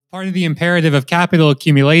Part of the imperative of capital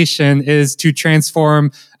accumulation is to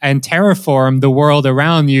transform and terraform the world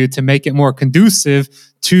around you to make it more conducive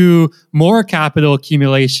to more capital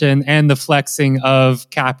accumulation and the flexing of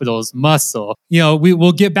capital's muscle.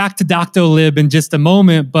 We'll get back to Doctolib in just a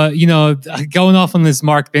moment, but, going off on this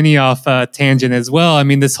Mark Benioff tangent as well, I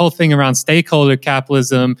mean, this whole thing around stakeholder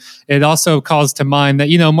capitalism, it also calls to mind that,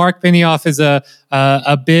 Mark Benioff is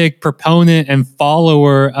a big proponent and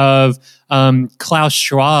follower of Klaus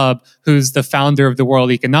Schwab, who's the founder of the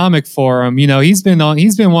World Economic Forum. He's been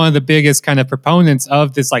one of the biggest kind of proponents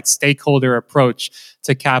of this like stakeholder approach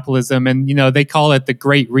to capitalism, and they call it the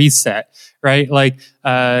Great Reset, right? Like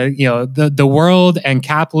the world and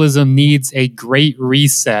capitalism needs a great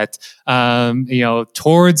reset,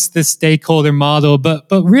 towards the stakeholder model, but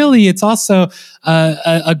really it's also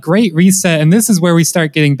a great reset, and this is where we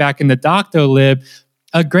start getting back into Doctolib.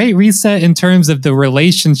 A great reset in terms of the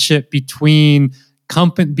relationship between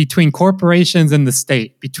corporations and the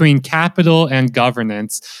state, between capital and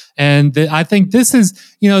governance. And I think this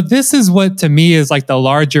is what to me is like the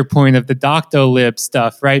larger point of the Doctolib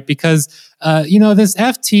stuff, right? Because this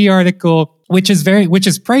FT article, which is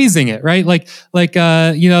praising it, right? The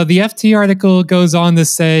FT article goes on to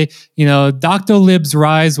say, Doctolib's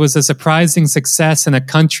rise was a surprising success in a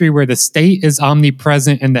country where the state is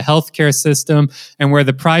omnipresent in the healthcare system and where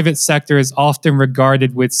the private sector is often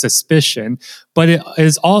regarded with suspicion. But it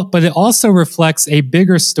also reflects a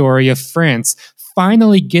bigger story of France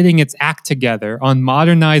finally getting its act together on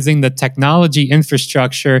modernizing the technology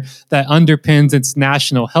infrastructure that underpins its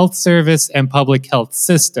national health service and public health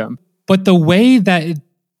system. But the way that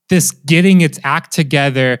this getting its act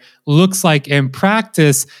together looks like in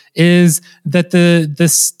practice is that the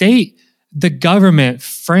state, the government,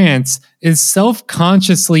 France, is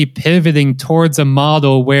self-consciously pivoting towards a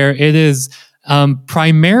model where it is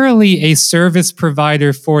primarily a service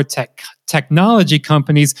provider for technology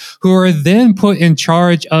companies who are then put in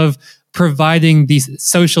charge of providing these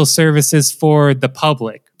social services for the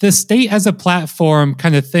public. The state as a platform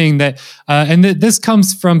kind of thing that, this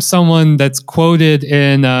comes from someone that's quoted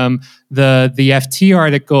in the FT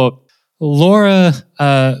article, Laura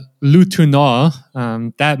Lutunau.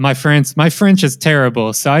 That my French is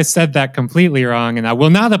terrible, so I said that completely wrong, and I will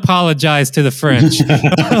not apologize to the French.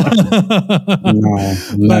 No,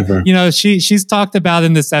 never. But, she's talked about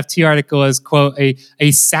in this FT article as, quote,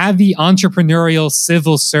 a savvy entrepreneurial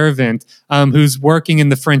civil servant who's working in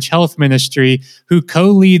the French health ministry, who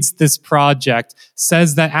co-leads this project,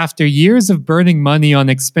 says that after years of burning money on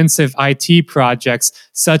expensive IT projects,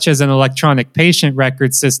 such as an electronic patient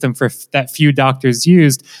record system that few doctors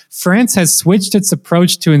used, France has switched its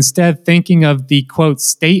approach to instead thinking of the, quote,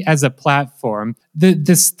 state as a platform.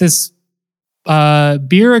 This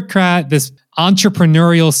bureaucrat, this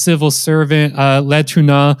entrepreneurial civil servant,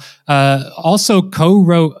 Lutunau, also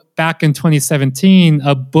co-wrote back in 2017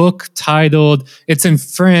 a book titled, it's in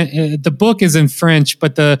French, the book is in French,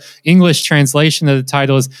 but the English translation of the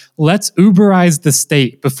title is "Let's Uberize the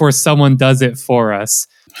State Before Someone Does It For Us."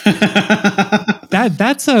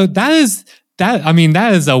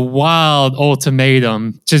 That is a wild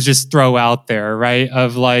ultimatum to just throw out there, right?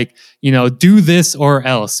 Of like, do this or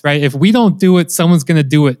else, right? If we don't do it, someone's going to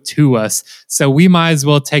do it to us. So we might as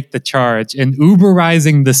well take the charge in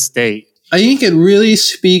Uberizing the state. I think it really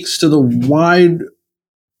speaks to the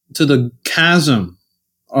chasm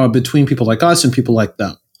between people like us and people like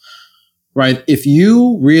them, right? If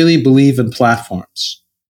you really believe in platforms,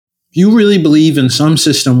 you really believe in some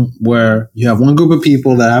system where you have one group of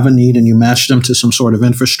people that have a need and you match them to some sort of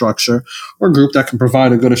infrastructure or group that can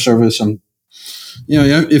provide a good service. And,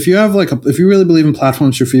 if you have if you really believe in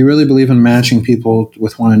platforms, if you really believe in matching people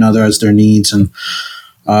with one another as their needs and,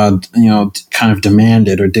 kind of demand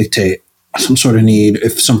it or dictate some sort of need,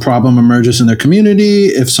 if some problem emerges in their community,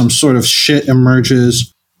 if some sort of shit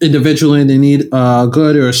emerges individually, they need a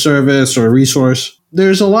good or a service or a resource,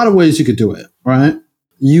 there's a lot of ways you could do it, right?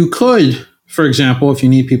 You could, for example, if you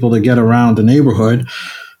need people to get around the neighborhood,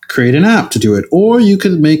 create an app to do it. Or you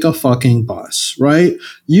could make a fucking bus, right?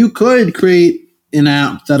 You could create an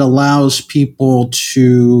app that allows people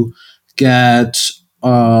to get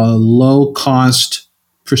low-cost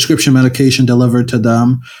prescription medication delivered to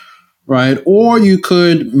them, right? Or you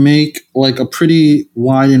could make like a pretty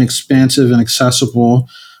wide and expansive and accessible,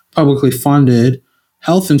 publicly funded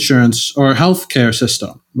health insurance or healthcare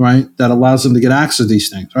system, right? That allows them to get access to these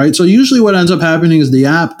things, right? So usually what ends up happening is the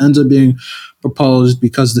app ends up being proposed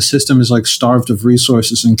because the system is like starved of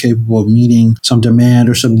resources and capable of meeting some demand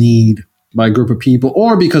or some need by a group of people,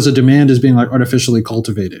 or because a demand is being like artificially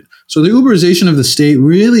cultivated. So the Uberization of the state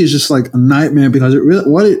really is just like a nightmare, because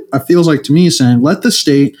it feels like to me is saying, let the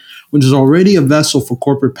state, which is already a vessel for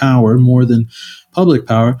corporate power more than public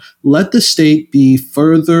power, let the state be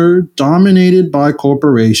further dominated by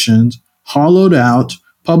corporations, hollowed out,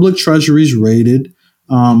 public treasuries raided,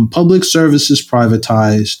 public services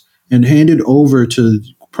privatized, and handed over to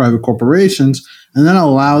private corporations, and then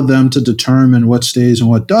allow them to determine what stays and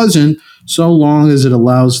what doesn't, so long as it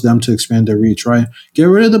allows them to expand their reach, right? Get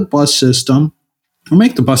rid of the bus system, or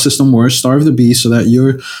make the bus system worse, starve the beast so that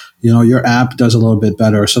your app does a little bit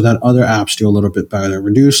better, so that other apps do a little bit better.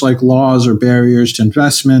 Reduce like laws or barriers to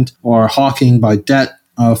investment or hawking by debt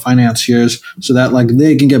financiers, so that like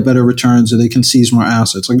they can get better returns or they can seize more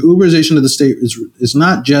assets. Like Uberization of the state is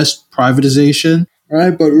not just privatization,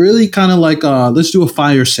 right? But really kind of like let's do a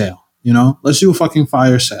fire sale. Let's do a fucking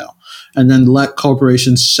fire sale, and then let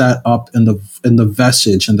corporations set up in the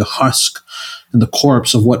vestige and the husk and the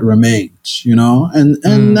corpse of what remains,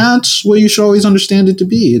 and that's what you should always understand it to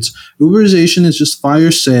be. It's Uberization is just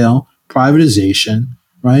fire sale, privatization,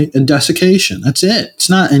 right? And desiccation. That's it. It's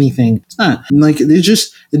not anything. It's not like it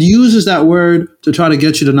uses that word to try to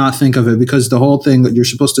get you to not think of it, because the whole thing that you're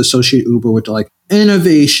supposed to associate Uber with like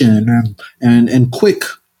innovation and quick,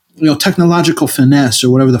 technological finesse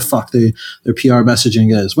or whatever the fuck their PR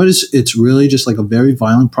messaging is. But it's really just like a very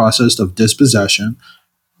violent process of dispossession,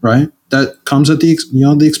 right? That comes at the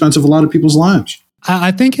expense of a lot of people's lives.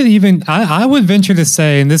 I think I would venture to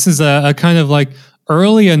say, and this is a kind of like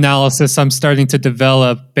early analysis I'm starting to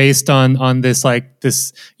develop based on this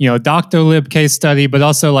Dr. Lib case study, but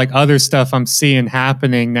also like other stuff I'm seeing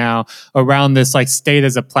happening now around this like state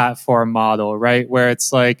as a platform model, right? Where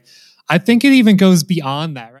it's like, I think it even goes beyond that, right?